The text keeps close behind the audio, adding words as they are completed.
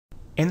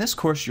In this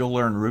course, you'll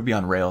learn Ruby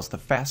on Rails the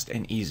fast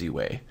and easy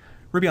way.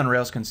 Ruby on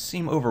Rails can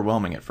seem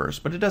overwhelming at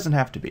first, but it doesn't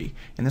have to be.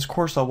 In this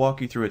course, I'll walk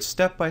you through it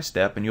step by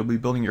step, and you'll be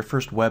building your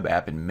first web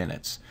app in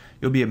minutes.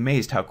 You'll be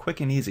amazed how quick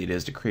and easy it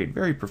is to create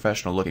very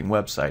professional-looking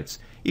websites,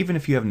 even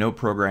if you have no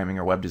programming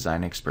or web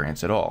design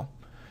experience at all.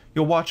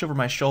 You'll watch over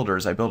my shoulder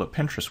as I build a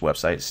Pinterest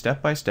website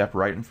step by step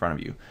right in front of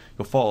you.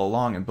 You'll follow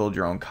along and build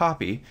your own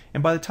copy,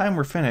 and by the time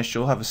we're finished,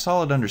 you'll have a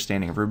solid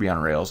understanding of Ruby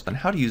on Rails and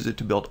how to use it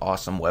to build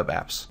awesome web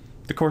apps.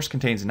 The course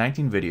contains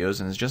 19 videos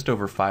and is just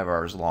over 5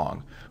 hours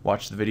long.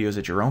 Watch the videos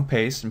at your own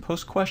pace and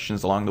post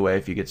questions along the way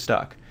if you get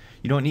stuck.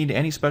 You don't need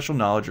any special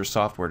knowledge or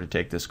software to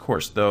take this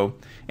course, though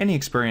any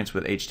experience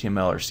with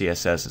HTML or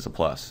CSS is a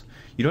plus.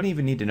 You don't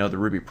even need to know the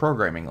Ruby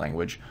programming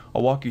language.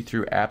 I'll walk you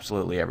through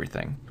absolutely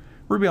everything.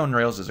 Ruby on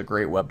Rails is a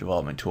great web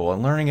development tool,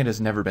 and learning it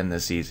has never been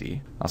this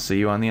easy. I'll see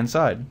you on the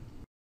inside.